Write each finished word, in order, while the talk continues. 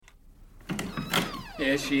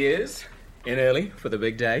Here she is, in early for the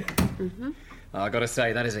big day. Mm-hmm. I got to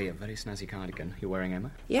say, that is a very snazzy cardigan you're wearing, Emma.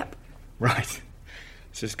 Yep. Right.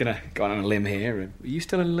 Just going to go on a limb here. Are you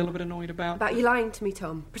still a little bit annoyed about... About you lying to me,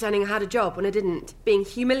 Tom, pretending I had a job when I didn't, being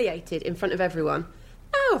humiliated in front of everyone.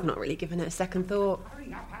 Oh, I've not really given it a second thought.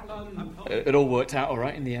 It all worked out all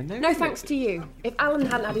right in the end, though? No thanks to you. If Alan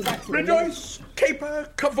hadn't had his accident... Rejoice, caper,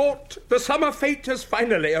 cavort. The summer fete has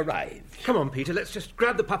finally arrived. Come on, Peter, let's just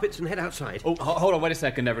grab the puppets and head outside. Oh, hold on, wait a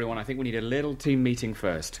second, everyone. I think we need a little team meeting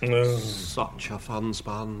first. Such a fun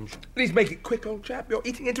sponge. Please make it quick, old chap. You're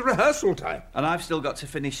eating into rehearsal time. And I've still got to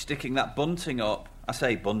finish sticking that bunting up. I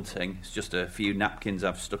say bunting, it's just a few napkins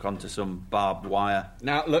I've stuck onto some barbed wire.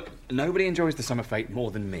 Now, look, nobody enjoys the summer fete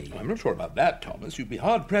more than me. I'm not sure about that, Thomas. You'd be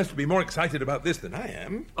hard-pressed to be more excited about this than I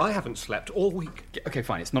am. I haven't slept all week. Okay,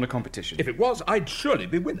 fine, it's not a competition. If it was, I'd surely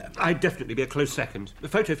be winner. I'd definitely be a close second. The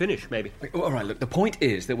photo finish, maybe. All right, look, the point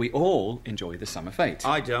is that we all enjoy the summer fete.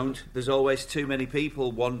 I don't. There's always too many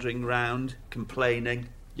people wandering round, complaining.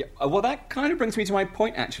 Yeah, well, that kind of brings me to my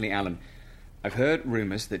point, actually, Alan. I've heard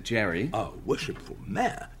rumours that Jerry... Our worshipful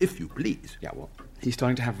mayor, if you please. Yeah, well, he's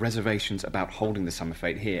starting to have reservations about holding the summer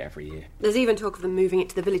fete here every year. There's even talk of them moving it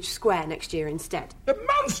to the village square next year instead. The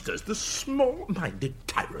monsters, the small-minded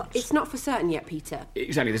tyrants. It's not for certain yet, Peter.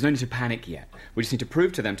 Exactly, there's no need to panic yet. We just need to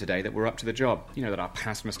prove to them today that we're up to the job. You know, that our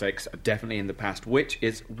past mistakes are definitely in the past, which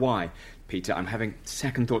is why, Peter, I'm having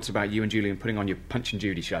second thoughts about you and Julian putting on your Punch and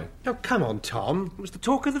Judy show. Oh, come on, Tom. It was the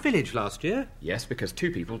talk of the village last year. Yes, because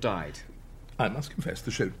 2 people died. I must confess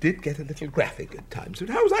the show did get a little graphic at times, but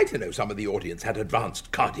how was I to know some of the audience had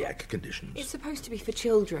advanced cardiac conditions? It's supposed to be for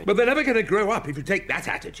children. But they're never going to grow up if you take that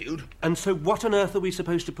attitude. And so what on earth are we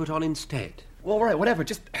supposed to put on instead? Well, all right, whatever,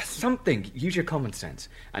 just something. Use your common sense.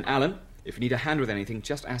 And Alan, if you need a hand with anything,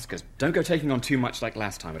 just ask us. Don't go taking on too much like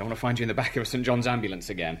last time. I don't want to find you in the back of a St John's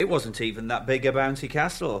ambulance again. It wasn't even that big a bouncy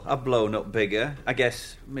castle. I've blown up bigger. I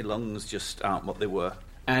guess my lungs just aren't what they were.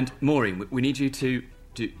 And Maureen, we need you to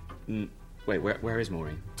do... Wait, where is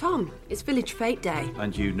Maureen? Tom, it's village fete day.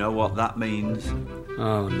 And you know what that means.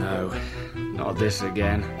 Oh, no. Not this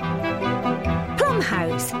again. Plum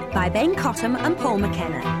House by Ben Cottam and Paul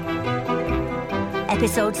McKenna.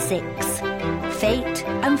 Episode 6. Fate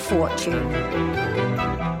and Fortune.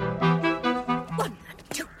 1,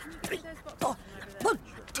 2, 3, 4. 1,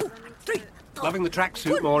 2, 3. Loving the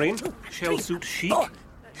tracksuit, Maureen. Shell suit chic.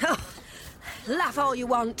 Laugh all you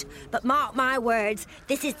want, but mark my words,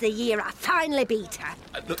 this is the year I finally beat her.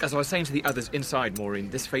 Look, as I was saying to the others inside,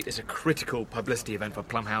 Maureen, this fete is a critical publicity event for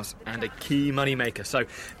Plum House and a key moneymaker, so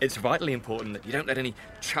it's vitally important that you don't let any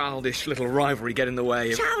childish little rivalry get in the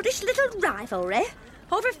way of... Childish little rivalry?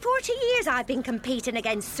 Over 40 years I've been competing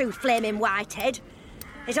against Sue Flaming Whitehead.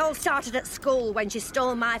 It all started at school when she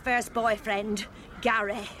stole my first boyfriend,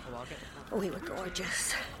 Gary. Oh, he was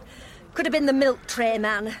gorgeous. Could have been the milk tray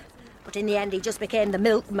man. But in the end, he just became the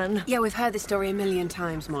milkman. Yeah, we've heard this story a million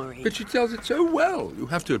times, Maureen. But she tells it so well. You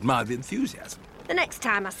have to admire the enthusiasm. The next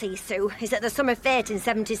time I see Sue is at the summer fete in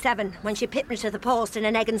 77, when she pipped me to the post in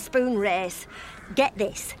an egg and spoon race. Get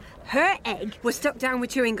this. Her egg... We're stuck down with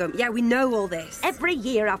chewing gum. Yeah, we know all this. Every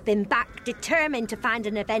year I've been back, determined to find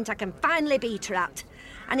an event I can finally beat her at.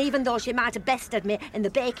 And even though she might have bested me in the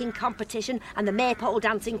baking competition and the maypole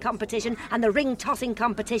dancing competition and the ring tossing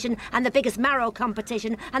competition and the biggest marrow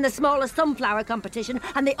competition and the smallest sunflower competition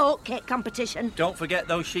and the oat cake competition... Don't forget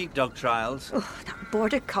those sheepdog trials. Oh, that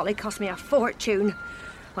border collie cost me a fortune.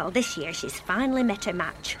 Well, this year she's finally met her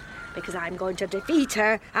match because I'm going to defeat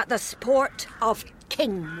her at the Sport of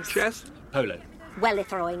Kings. Chess? Polo. Welly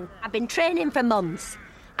throwing. I've been training for months.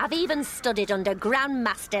 I've even studied under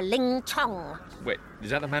Grandmaster Ling Chong. Wait, is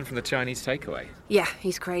that the man from the Chinese takeaway? Yeah,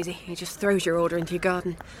 he's crazy. He just throws your order into your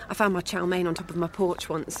garden. I found my chow mein on top of my porch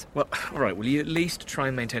once. Well, all right, will you at least try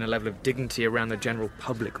and maintain a level of dignity around the general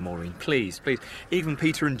public, Maureen? Please, please. Even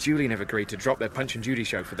Peter and Julian have agreed to drop their Punch and Judy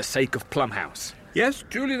show for the sake of Plum House. Yes,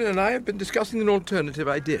 Julian and I have been discussing an alternative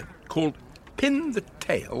idea called Pin the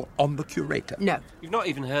Tail on the Curator. No. You've not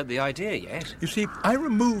even heard the idea yet. You see, I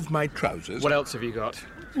remove my trousers... What else have you got?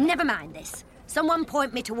 Never mind this. Someone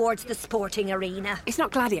point me towards the sporting arena. It's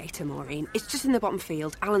not Gladiator, Maureen. It's just in the bottom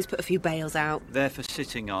field. Alan's put a few bales out. They're for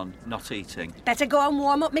sitting on, not eating. Better go and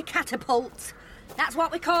warm up me catapults. That's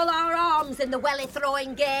what we call our arms in the welly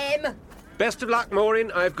throwing game. Best of luck,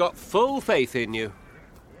 Maureen. I've got full faith in you.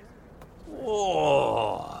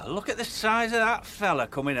 Whoa, look at the size of that fella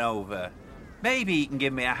coming over. Maybe he can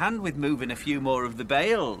give me a hand with moving a few more of the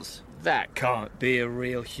bales. That can't be a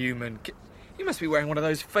real human. He must be wearing one of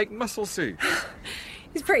those fake muscle suits.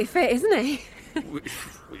 He's pretty fit, isn't he?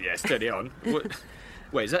 Yeah, steady on.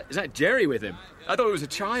 Wait, is that Jerry with him? I thought it was a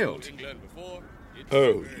child.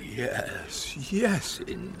 Oh, yes,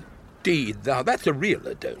 indeed. Now, that's a real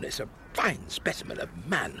Adonis, a fine specimen of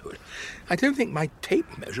manhood. I don't think my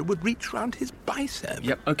tape measure would reach round his bicep.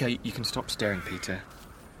 Yep, OK, you can stop staring, Peter.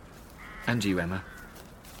 And you, Emma.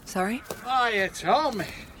 Sorry? Hiya, Tom.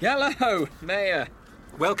 Hello, Mayor.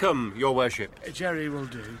 Welcome, Your Worship. Jerry will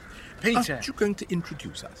do. Peter. Aren't you going to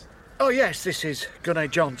introduce us? Oh, yes, this is Gunnar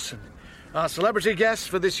Johnson, our celebrity guest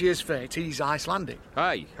for this year's fete. He's Icelandic.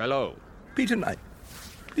 Hi, hello. Peter Knight.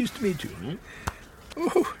 Pleased to meet you.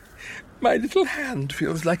 Oh, my little hand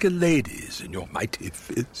feels like a lady's in your mighty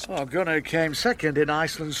fist. Oh, Gunnar came second in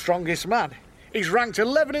Iceland's strongest man. He's ranked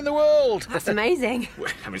 11 in the world. That's amazing. Well,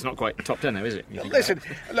 I mean, it's not quite top 10, though, is it? Listen,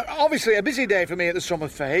 look, obviously a busy day for me at the summer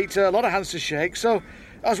fete, a lot of hands to shake, so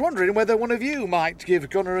I was wondering whether one of you might give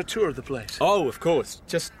Gunnar a tour of the place. Oh, of course.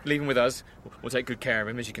 Just leave him with us. We'll take good care of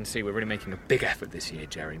him. As you can see, we're really making a big effort this year,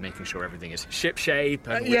 Jerry, making sure everything is ship-shape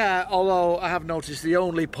and... Yeah, although I have noticed the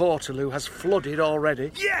only Portaloo has flooded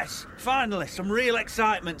already. Yes! Finally, some real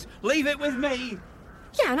excitement. Leave it with me.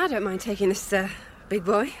 Yeah, and I don't mind taking this big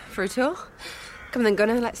boy for a tour. Come on then,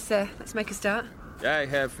 Gunnar, let's make a start. I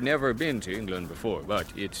have never been to England before, but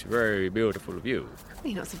it's very beautiful view.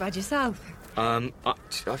 You're not so bad yourself. I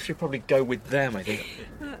should probably go with them, I think.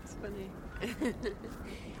 That's funny.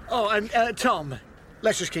 Oh, and Tom,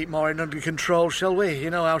 let's just keep Maureen under control, shall we? You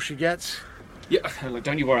know how she gets. Yeah, look,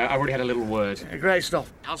 don't you worry. I already had a little word. Great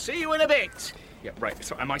stuff. I'll see you in a bit. Yeah, right.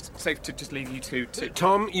 So am I safe to just leave you two to...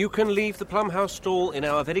 Tom, you can leave the Plum House stall in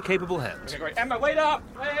our very capable hands. Okay, great. Emma, wait up!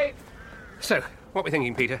 Wait! So, what are we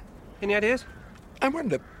thinking, Peter? Any ideas? I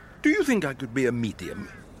wonder, do you think I could be a medium?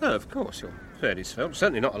 Oh, of course, you're fairly svelte.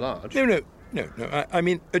 Certainly not a large. No. I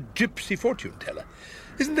mean a gypsy fortune teller.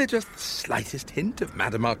 Isn't there just the slightest hint of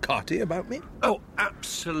Madame Arcati about me? Oh,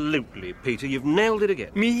 absolutely, Peter. You've nailed it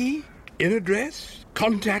again. Me, in a dress,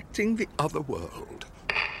 contacting the other world.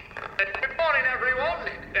 Good morning, everyone.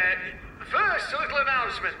 First, a little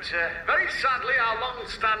announcement. Very sadly, our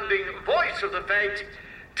long-standing voice of the fete,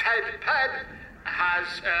 Ted Pebb,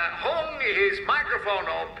 has hung his microphone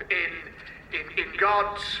up in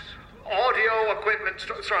God's audio equipment.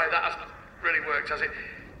 Sorry, that hasn't really worked, has it?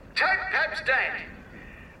 Ted Pebb's dead.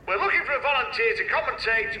 We're looking for a volunteer to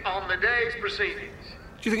commentate on the day's proceedings.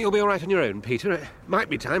 Do you think you'll be all right on your own, Peter? It might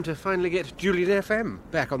be time to finally get Julian FM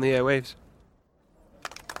back on the airwaves.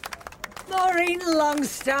 Maureen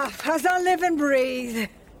Longstaff, as I live and breathe.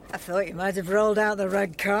 I thought you might have rolled out the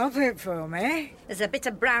red carpet for me. There's a bit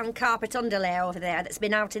of brown carpet underlay over there that's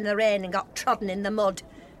been out in the rain and got trodden in the mud.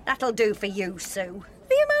 That'll do for you, Sue.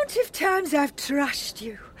 The amount of times I've trashed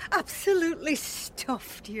you, absolutely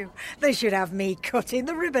stuffed you. They should have me cutting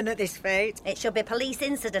the ribbon at this fete. It should be police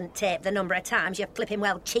incident tape the number of times you've flipping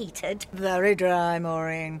well cheated. Very dry,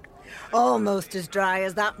 Maureen. Almost as dry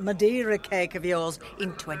as that Madeira cake of yours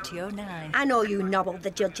in 2009. I know you nobbled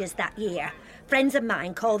the judges that year. Friends of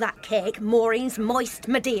mine call that cake Maureen's Moist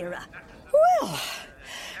Madeira. Well,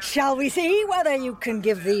 shall we see whether you can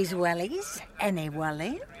give these wellies any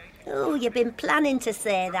welling? Oh, you've been planning to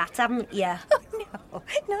say that, haven't you? No,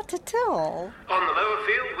 not at all. On the lower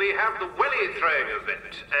field, we have the welly throwing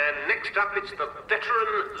event. And next up, it's the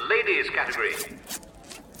veteran ladies category.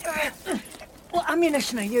 What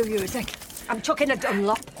ammunition are you using? I'm chucking a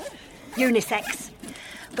Dunlop. Unisex.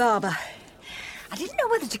 Barbara, I didn't know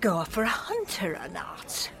whether to go for a hunter or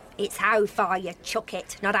not. It's how far you chuck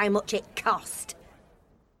it, not how much it cost.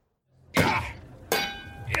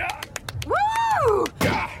 Woo!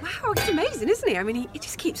 Wow, he's amazing, isn't he? I mean, he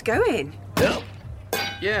just keeps going.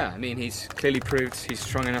 Yeah, I mean, he's clearly proved he's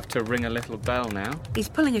strong enough to ring a little bell now. He's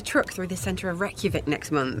pulling a truck through the centre of Reykjavik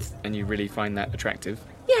next month. And you really find that attractive?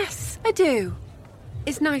 Yes, I do.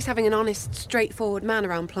 It's nice having an honest, straightforward man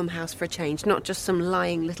around Plum House for a change, not just some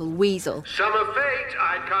lying little weasel. Summer fete,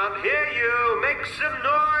 I can't hear you. Make some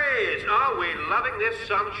noise. Are we loving this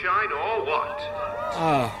sunshine or what?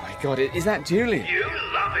 Oh, my God, is that Julie? You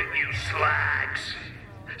love it, you slags.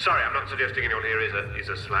 Sorry, I'm not suggesting anyone here is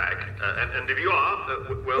a slag. And if you are,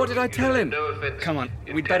 well... What did I tell him? No offence. Come on,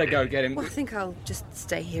 we'd better go get him. Well, I think I'll just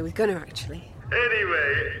stay here with Gunnar, actually.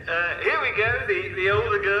 Anyway, here we go. The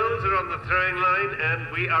older girls are on the throwing line,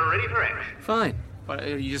 and we are ready for action. Fine. Why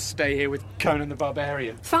don't you just stay here with Conan the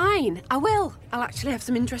Barbarian? Fine, I will. I'll actually have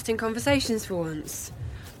some interesting conversations for once.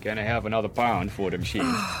 Gonna have another pound for them sheep.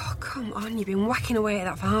 Oh, come on, you've been whacking away at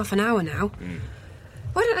that for half an hour now.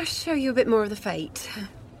 Why don't I show you a bit more of the fete?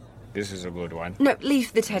 This is a good one. No,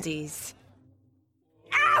 leave the teddies.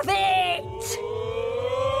 Have it!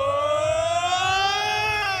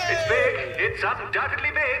 It's big. It's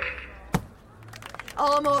undoubtedly big.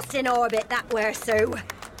 Almost in orbit, that were, Sue.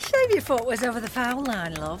 Shame your foot was over the foul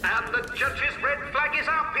line, love. And the judge's red flag is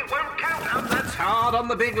up. It won't count. And that's hard on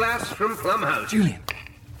the big lass from Plum House. Julian,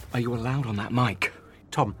 are you allowed on that mic?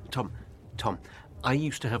 Tom, I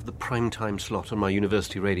used to have the prime time slot on my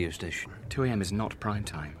university radio station. 2 a.m. is not prime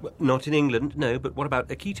time. Well, not in England, no, but what about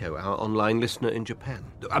Akito, our online listener in Japan?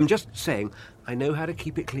 I'm just saying, I know how to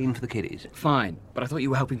keep it clean for the kiddies. Fine, but I thought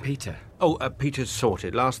you were helping Peter. Oh, Peter's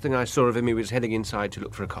sorted. Last thing I saw of him, he was heading inside to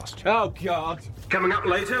look for a costume. Oh, God. Coming up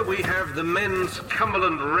later, we have the men's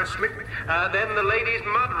Cumberland wrestling, then the ladies'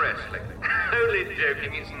 mud wrestling. Only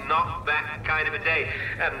joking, it's not that kind of a day.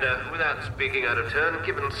 And without speaking out of turn,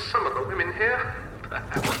 given some of the women here,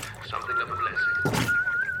 perhaps something of a blessing.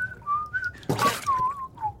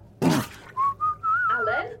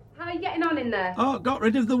 Alan, how are you getting on in there? Oh, got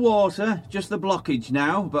rid of the water, just the blockage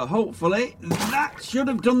now, but hopefully that should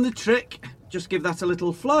have done the trick. Just give that a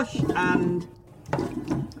little flush and...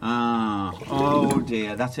 oh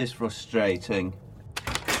dear, that is frustrating.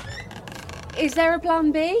 Is there a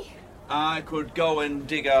plan B? I could go and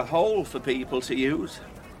dig a hole for people to use.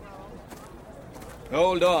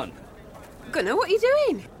 Hold on. Gunnar, what are you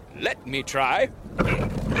doing? Let me try.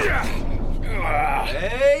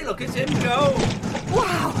 Hey, look at him go.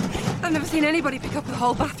 Wow! I've never seen anybody pick up a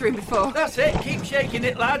whole bathroom before. That's it, keep shaking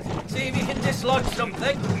it, lad. See if you can dislodge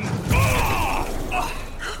something.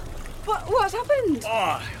 What's happened?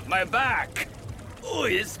 Oh, my back. Oh,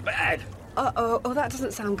 it's bad. Uh-oh, oh, that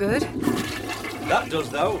doesn't sound good. That does,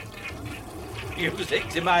 though. Music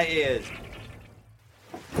to my ears.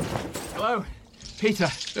 Hello, Peter.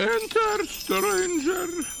 Enter, stranger.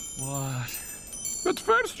 What? But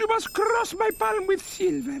first you must cross my palm with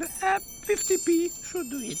silver. 50p should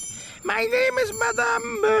do it. My name is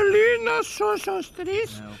Madame Merlina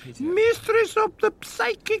Sosostris, No, Peter. mistress of the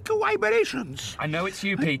psychic vibrations. I know it's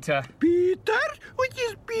you, Peter. Peter? Which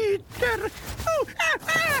is Peter? Oh,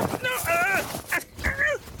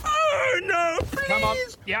 no, please. Come on.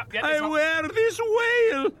 Yeah, get this I on. wear this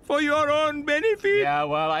veil for your own benefit. Yeah,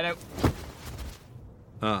 well, I don't...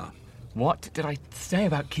 Ah. What did I say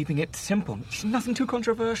about keeping it simple? It's nothing too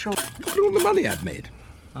controversial. Look at all the money I've made.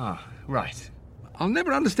 Ah, right. I'll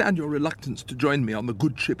never understand your reluctance to join me on the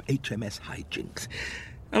good ship HMS Hijinks.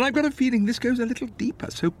 And I've got a feeling this goes a little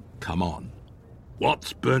deeper, so come on.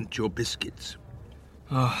 What's burnt your biscuits?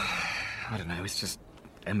 Oh, I don't know, it's just...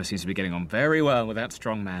 Emma seems to be getting on very well with that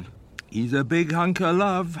strong man. He's a big hunk of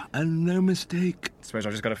love, and no mistake. Suppose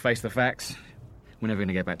I've just got to face the facts. We're never going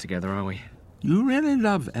to get back together, are we? You really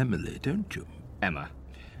love Emily, don't you? Emma?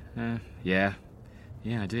 Yeah.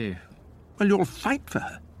 Yeah, I do. Well, you'll fight for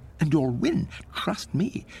her, and you'll win. Trust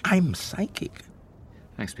me, I'm psychic.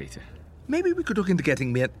 Thanks, Peter. Maybe we could look into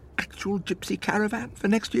getting me an actual gypsy caravan for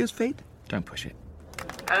next year's fete? Don't push it.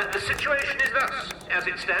 The situation is thus. As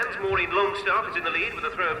it stands, Maureen Longstaff is in the lead with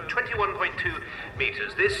a throw of 21.2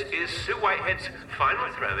 metres. This is Sue Whitehead's final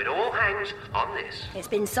throw. It all hangs on this. It's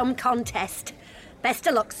been some contest. Best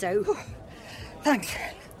of luck, Sue. Thanks.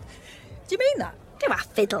 Do you mean that? Do I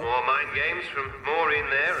fiddle? More mind games from Maureen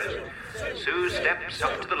there as Sue steps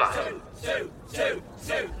up to the line.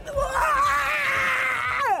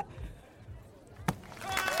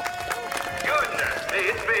 Goodness me,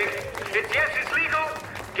 it's big. It's legal.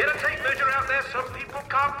 Get a tape measure out there. Some people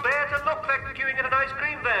can't bear to look like queuing at an ice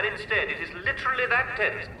cream van. Instead, it is literally that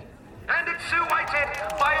tense. And it's Sue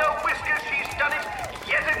Whitehead. By a whisker, she's done it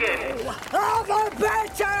yet again. Have a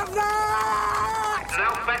bet of that! And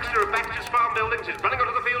Alf Baxter of Baxter's Farm Buildings is running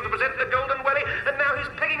onto the field to present the Golden Welly, and now he's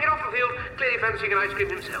pegging it off the field, clearly fancying an ice cream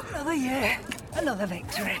himself. Another year, another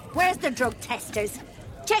victory. Where's the drug testers?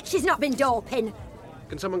 Check she's not been doping.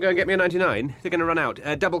 Can someone go and get me a 99? They're going to run out.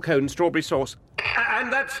 Double cone, strawberry sauce.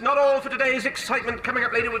 And that's not all for today's excitement. Coming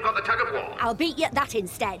up later, we've got the tug of war. I'll beat you at that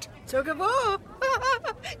instead. Tug of war?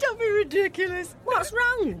 Don't be ridiculous. What's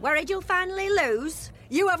wrong? Worried you'll finally lose?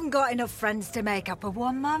 You haven't got enough friends to make up a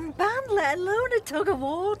one-man band, let alone a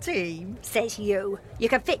tug-of-war team. Says you. You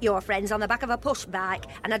can fit your friends on the back of a push bike,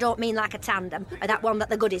 and I don't mean like a tandem, or that one that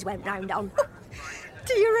the goodies went round on.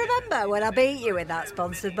 Do you remember when I beat you in that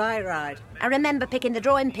sponsored bike ride? I remember picking the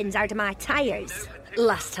drawing pins out of my tyres.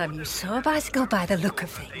 Last time you saw a bicycle by the look of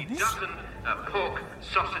things. Dozen pork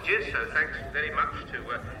sausages, so thanks very much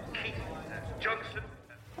to Keith Johnson.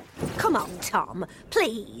 Come on, Tom,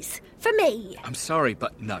 please. For me. I'm sorry,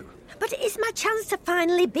 but no. But it is my chance to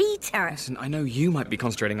finally beat her. Listen, I know you might be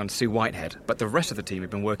concentrating on Sue Whitehead, but the rest of the team have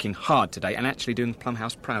been working hard today and actually doing Plum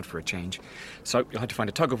House proud for a change. So you'll have to find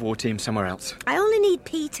a tug-of-war team somewhere else. I only need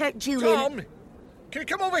Peter, Julian... Tom, can you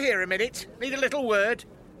come over here a minute? Need a little word.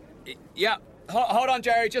 Yeah. Hold on,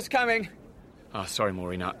 Jerry, just coming. Oh, sorry,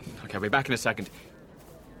 Maureen. Okay, I'll be back in a second.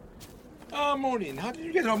 Morning. How did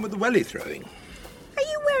you get on with the welly throwing? Are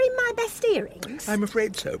you wearing my best earrings? I'm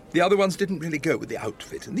afraid so. The other ones didn't really go with the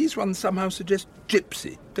outfit, and these ones somehow suggest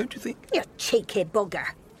gypsy, don't you think? You cheeky bugger.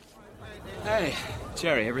 Hey,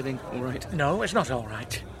 Jerry, everything all right? No, it's not all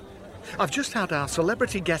right. I've just had our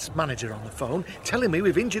celebrity guest manager on the phone telling me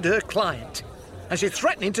we've injured her client, and she's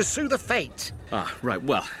threatening to sue the Fate. Ah, right,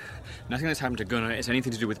 well, nothing that's happened to Gunnar is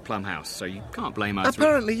anything to do with Plum House, so you can't blame us.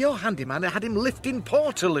 Apparently your handyman had him lifting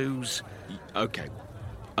portaloos. OK.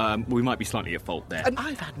 We might be slightly at fault there. And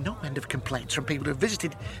I've had no end of complaints from people who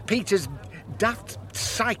visited Peter's daft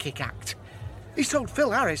psychic act. He's told Phil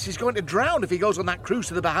Harris he's going to drown if he goes on that cruise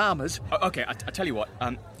to the Bahamas. OK, I tell you what,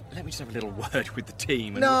 let me just have a little word with the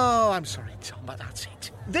team. And... No, I'm sorry, Tom, but that's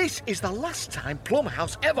it. This is the last time Plum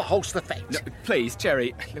House ever hosts the Fate. No, please,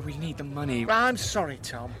 Jerry, we need the money. I'm sorry,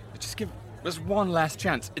 Tom. Just give us one last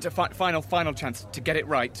chance. It's a final chance to get it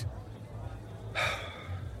right.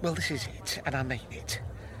 Well, this is it, and I mean it.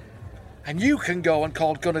 And you can go and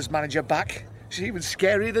call Gunnar's manager back. She's even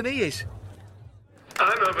scarier than he is.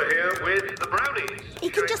 I'm over here with the brownies. He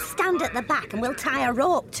can just stand at the back and we'll tie a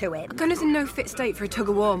rope to him. Gunnar's in no fit state for a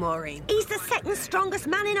tug-of-war, Maureen. He's the second strongest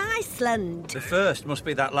man in Iceland. The first must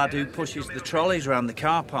be that lad who pushes the trolleys around the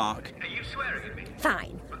car park. Are you swearing at me?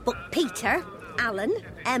 Fine, but Peter, Alan,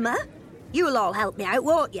 Emma, you'll all help me out,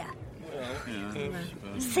 won't you?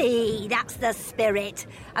 See, that's the spirit.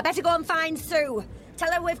 I better go and find Sue.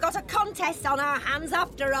 Tell her we've got a contest on our hands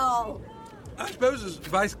after all. I suppose as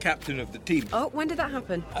vice captain of the team... Oh, when did that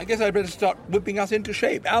happen? I guess I'd better start whipping us into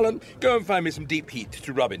shape. Alan, go and find me some deep heat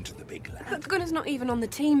to rub into the big lad. But Gunnar's not even on the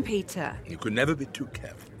team, Peter. You could never be too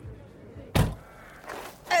careful.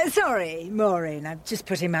 Sorry, Maureen, I'm just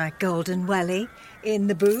putting my golden welly in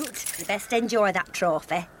the boot. You best enjoy that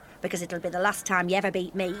trophy, because it'll be the last time you ever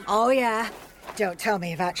beat me. Oh, yeah. Don't tell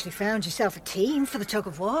me you've actually found yourself a team for the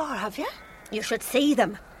tug-of-war, have you? You should see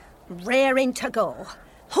them, raring to go,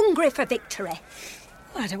 hungry for victory.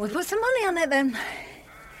 Why don't we put some money on it, then?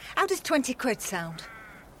 How does 20 quid sound?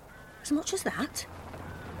 As much as that?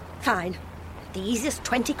 Fine. The easiest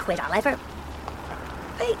 20 quid I'll ever...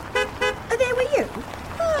 Wait, are they with you?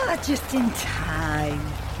 Ah, just in time.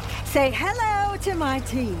 Say hello to my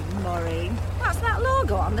team, Maureen. What's that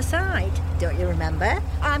logo on the side? Don't you remember?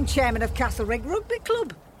 I'm chairman of Castlerigg Rugby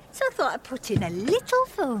Club. So I thought I'd put in a little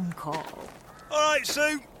phone call. All right,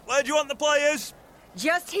 Sue. Where do you want the players?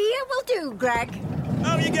 Just here will do, Greg.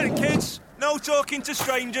 How you getting, kids? No talking to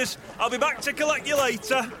strangers. I'll be back to collect you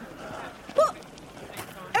later. What?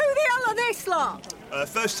 Who the hell are this lot?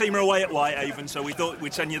 First team are away at Whitehaven, so we thought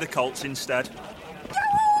we'd send you the Colts instead.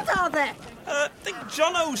 How old are they? I think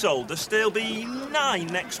Jono's oldest. They'll be 9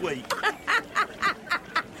 next week.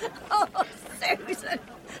 Oh, Susan.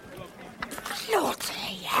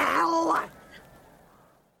 Bloody hell!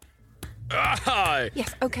 Hi!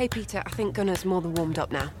 Yes, OK, Peter. I think Gunnar's more than warmed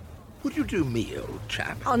up now. Would you do me, old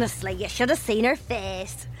chap? Honestly, you should have seen her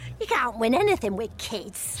face. You can't win anything with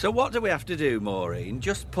kids. So what do we have to do, Maureen?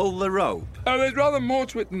 Just pull the rope? Oh, there's rather more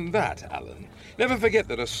to it than that, Alan. Never forget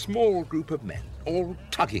that a small group of men, all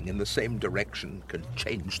tugging in the same direction, can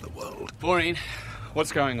change the world. Maureen,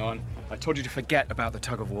 what's going on? I told you to forget about the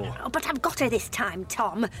tug-of-war. Oh, but I've got her this time,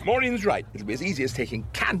 Tom. Maureen's right. It'll be as easy as taking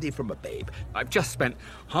candy from a babe. I've just spent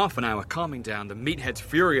half an hour calming down the Meathead's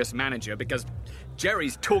furious manager because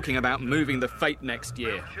Jerry's talking about moving the Fate next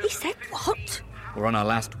year. He said what? We're on our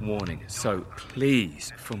last warning, so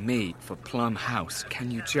please, for me, for Plum House,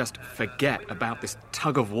 can you just forget about this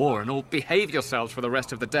tug-of-war and all behave yourselves for the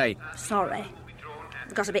rest of the day? Sorry.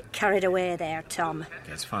 Got a bit carried away there, Tom.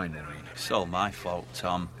 It's fine, Maureen. It's all my fault,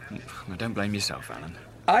 Tom. Well, don't blame yourself, Alan.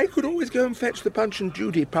 I could always go and fetch the Punch and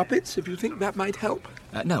Judy puppets if you think that might help.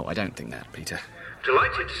 No, I don't think that, Peter.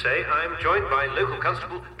 Delighted to say I'm joined by local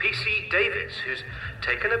constable P.C. Davids, who's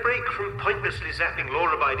taken a break from pointlessly zapping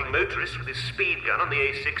law-abiding motorists with his speed gun on the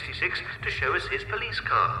A66 to show us his police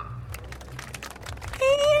car.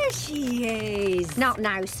 Here she is. Not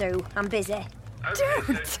now, Sue. I'm busy.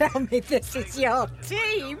 Don't tell me this is your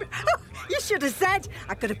team. Oh, you should have said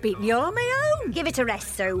I could have beaten you on my own. Give it a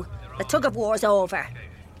rest, Sue. The tug-of-war's over.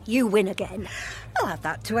 You win again. I'll have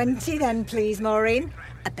that 20 then, please, Maureen.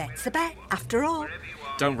 A bet's a bet, after all.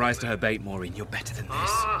 Don't rise to her bait, Maureen. You're better than this.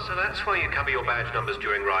 Ah, so that's why you cover your badge numbers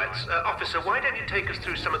during riots. Officer, why don't you take us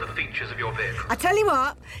through some of the features of your vehicle? I tell you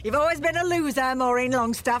what, you've always been a loser, Maureen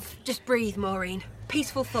Longstaff. Just breathe, Maureen.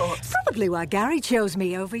 Peaceful thoughts. Probably why Gary chose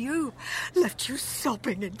me over you. Left you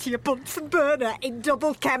sobbing into your Bunsen burner in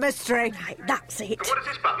double chemistry. Right, that's it. What does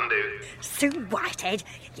this button do? Sue Whitehead,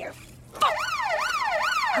 you fuck!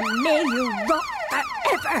 And may you rot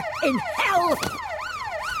forever in hell!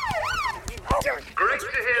 Great to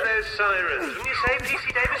hear those sirens. When you say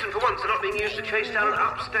PC Davison, for once, they're not being used to chase down an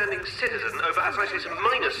upstanding citizen over, as I say, some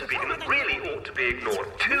minor speeding that really ought to be ignored.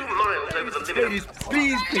 2 miles over the limit.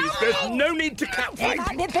 Please, there's no need to clap. You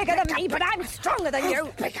might be bigger than me, but I'm stronger than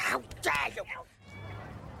you. How dare you?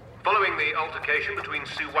 Following the altercation between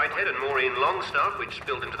Sue Whitehead and Maureen Longstaff, which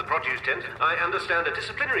spilled into the produce tent, I understand a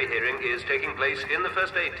disciplinary hearing is taking place in the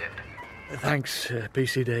first aid tent. Thanks,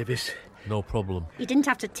 PC Davis. No problem. He didn't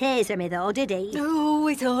have to taser me, though, did he? Oh,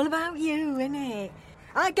 it's all about you, isn't it?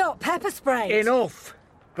 I got pepper spray. Enough,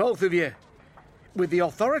 both of you. With the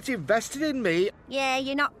authority vested in me... Yeah,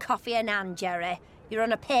 you're not Coffee and Ann, Jerry. You're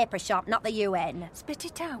on a paper shop, not the UN. Spit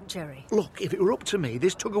it out, Jerry. Look, if it were up to me,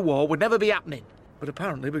 this tug-of-war would never be happening. But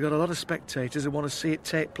apparently we've got a lot of spectators who want to see it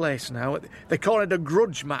take place now. They call it a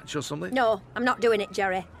grudge match or something. No, I'm not doing it,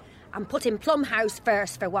 Jerry. I'm putting Plum House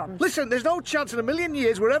first for once. Listen, there's no chance in a million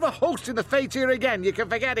years we're ever hosting the fete here again. You can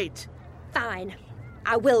forget it. Fine.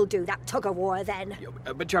 I will do that tug-of-war then.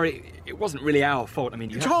 But, Jerry, it wasn't really our fault. I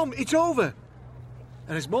mean, Tom, it's over.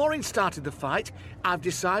 And as Maureen started the fight, I've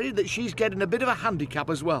decided that she's getting a bit of a handicap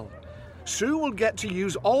as well. Sue will get to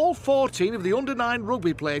use all 14 of the under-9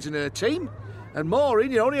 rugby players in her team. And Maureen,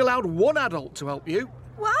 you're only allowed 1 adult to help you.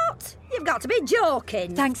 What? You've got to be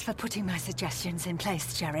joking. Thanks for putting my suggestions in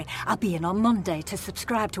place, Jerry. I'll be in on Monday to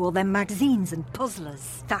subscribe to all them magazines and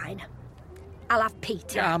puzzlers. Fine. I'll have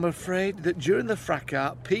Peter. I'm afraid that during the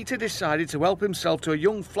fracas, Peter decided to help himself to a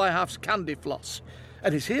young fly-half's candy floss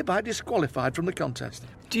and is hereby disqualified from the contest.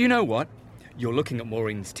 Do you know what? You're looking at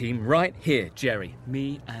Maureen's team right here, Jerry.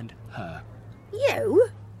 Me and her. You?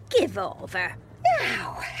 Give over.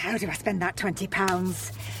 Now, how do I spend that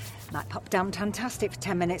 £20? Might pop down Tantastic for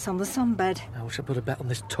 10 minutes on the sunbed. I wish I put a bet on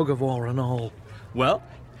this tug-of-war and all. Well,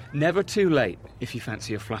 never too late if you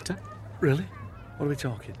fancy a flutter. Really? What are we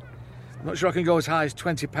talking? I'm not sure I can go as high as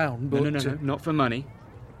 £20, but... No, not for money.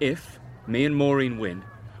 If me and Maureen win,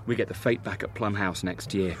 we get the fate back at Plum House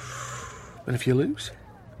next year. And if you lose?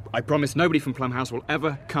 I promise nobody from Plum House will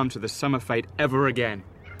ever come to the summer fete ever again.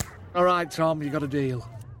 All right, Tom, you got a deal.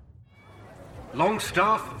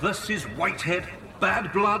 Longstaff versus Whitehead.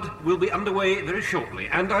 Bad Blood will be underway very shortly,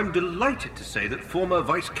 and I'm delighted to say that former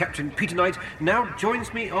Vice-Captain Peter Knight now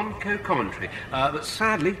joins me on co-commentary. But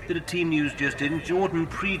sadly, bit of team news just in, Jordan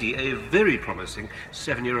Preedy, a very promising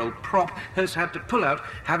 7-year-old prop, has had to pull out,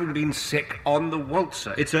 having been sick on the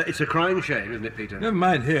waltzer. It's a crying shame, isn't it, Peter? Never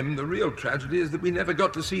mind him. The real tragedy is that we never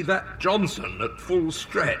got to see that Johnson at full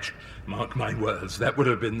stretch. Mark my words, that would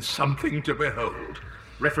have been something to behold.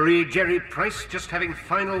 Referee Jerry Price just having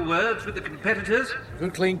final words with the competitors.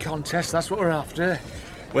 Good clean contest, that's what we're after.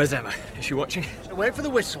 Where's Emma? Is she watching? So wait for the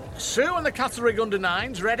whistle. Sue and the Catterick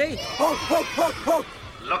under-9s, ready?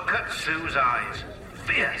 Look at Sue's eyes.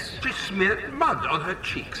 Fierce. She smeared mud on her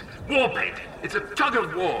cheeks. War paint. It's a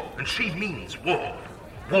tug-of-war, and she means war.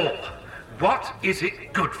 War. What is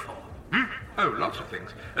it good for? Oh, lots of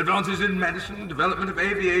things. Advances in medicine, development of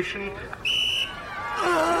aviation...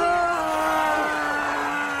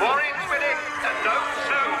 Maureen's winning. No,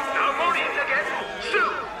 Sue. No, Maureen again. Sue,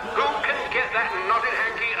 who can get that knotted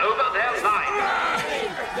hanky over their line?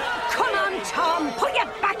 Come on, Tom. Put your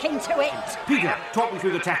back into it. Peter, talk me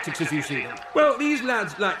through the tactics as you see them. Well, these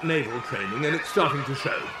lads lack naval training, and it's starting to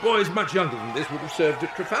show. Boys much younger than this would have served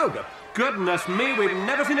at Trafalgar. Goodness me, we've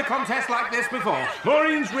never seen a contest like this before.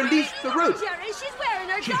 Maureen's released the rope. Jerry, she's wearing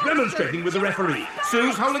her She's demonstrating with the referee.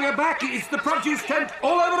 Sue's holding her back. It's the produce tent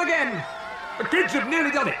all over again. The kids have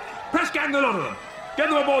nearly done it. Press gang the lot of them. Get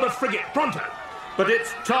them aboard a frigate, pronto. But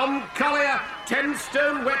it's Tom Collier, 10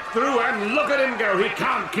 stone wet through, and look at him go. He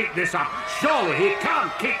can't keep this up. Surely he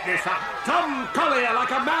can't keep this up. Tom Collier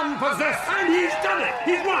like a man possessed. And he's done it.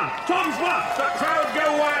 He's won. Tom's won. The crowd go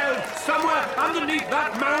wild. Somewhere underneath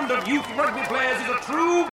that mound of youth rugby players is a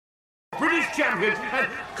true British champion. And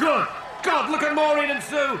good God, look at Maureen and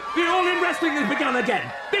Sue. The all-in wrestling has begun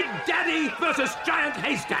again. Big Daddy versus Giant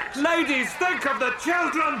Haystacks. Ladies, think of the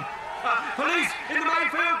children. Police in the main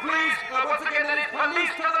field, please. Once again, then it's police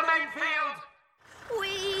to the main field.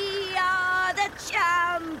 We are the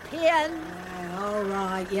champions. All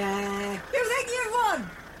right, yeah. You think you've won?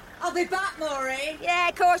 I'll be back, Maureen. Yeah,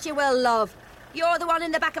 of course you will, love. You're the one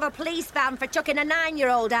in the back of a police van for chucking a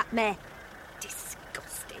 9-year-old at me.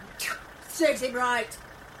 Disgusting. Serves him right.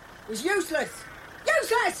 It was useless.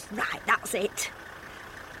 Useless! Right, that's it.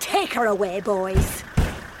 Take her away, boys.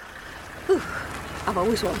 Whew. I've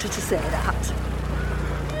always wanted to say that.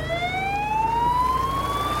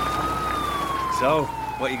 So,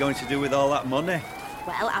 what are you going to do with all that money?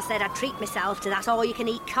 Well, I said I'd treat myself to that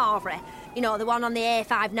all-you-can-eat carvery. You know, the one on the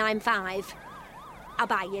A595. I'll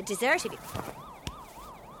buy you a dessert if you...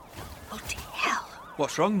 Bloody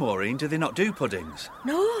What's wrong, Maureen? Do they not do puddings?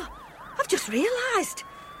 No, I've just realised.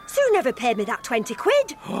 Sue never paid me that 20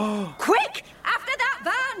 quid. Quick, after that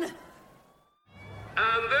van!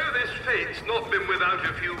 And though this fate's not been without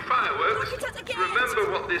a few fireworks,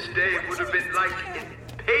 remember what this day would have been like in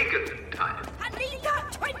pagan times. I need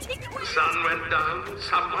that 20 quid! The sun went down,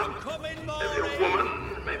 someone, maybe a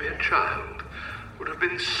woman, maybe a child, would have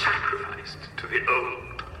been sacrificed to the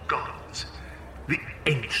old gods, the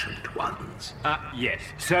ancient ones. Yes.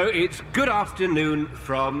 So it's good afternoon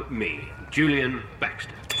from me, Julian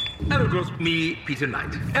Baxter. And of course, me, Peter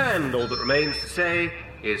Knight. And all that remains to say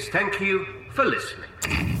is thank you for listening.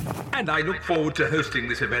 And I look forward to hosting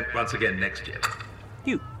this event once again next year.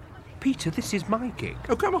 Peter, this is my gig.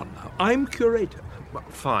 Oh, come on now. I'm curator. Well,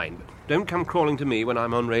 fine. Don't come crawling to me when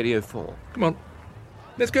I'm on Radio 4. Come on.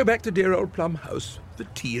 Let's go back to dear old Plum House for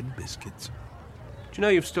tea and biscuits. Do you know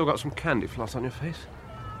you've still got some candy floss on your face?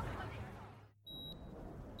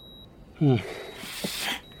 Okay,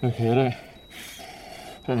 I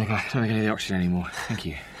don't think I need the oxygen anymore. Thank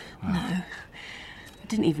you. Wow. No. I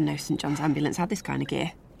didn't even know St John's Ambulance had this kind of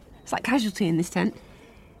gear. It's like casualty in this tent.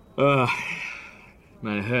 Man,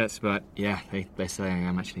 it hurts, but yeah, they're saying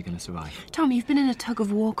I'm actually going to survive. Tom, you've been in a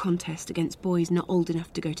tug-of-war contest against boys not old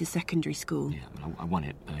enough to go to secondary school. Yeah, well, I won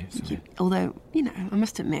it, though. So. Although, I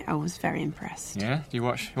must admit, I was very impressed. Yeah? You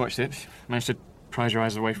watched it? Managed to prise your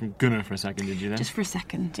eyes away from Gunnar for a second, did you then? Just for a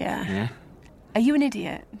second, yeah. Yeah? Are you an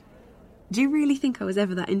idiot? Do you really think I was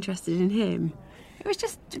ever that interested in him? It was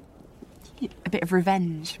just a bit of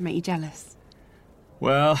revenge, make you jealous.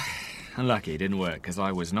 Well, unlucky it didn't work, because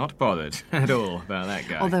I was not bothered at all about that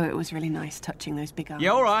guy. Although it was really nice touching those big arms.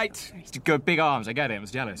 Yeah, all right. Good big arms, I get it. I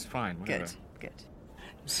was jealous. Fine, whatever. Good.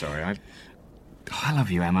 I'm sorry, I love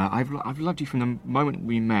you, Emma. I've loved you from the moment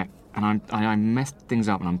we met, and I messed things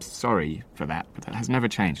up, and I'm sorry for that, but that has never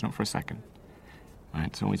changed, not for a second. Right,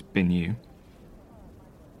 it's always been you.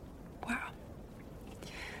 Wow.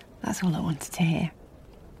 That's all I wanted to hear.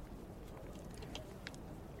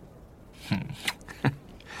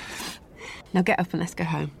 Now get up and let's go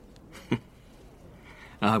home.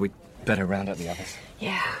 We'd better round up the others.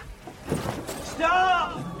 Yeah.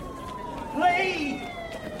 Stop! Please!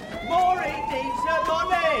 Maureen needs her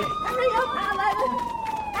money! Hurry up, Alan!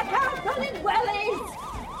 I can't run in wellies!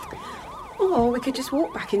 Or we could just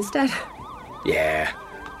walk back instead. Yeah.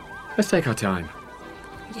 Let's take our time.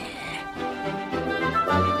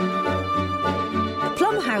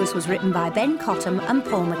 Plum House was written by Ben Cottam and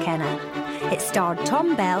Paul McKenna. It starred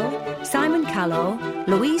Tom Bell, Simon Callow,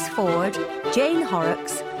 Louise Ford, Jane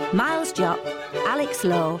Horrocks, Miles Jopp, Alex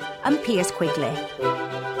Lowe and Piers Quigley,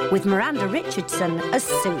 with Miranda Richardson as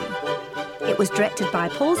Sue. It was directed by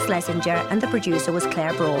Paul Schlesinger and the producer was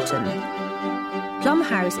Claire Broughton. Plum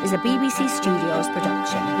House is a BBC Studios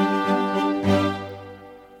production.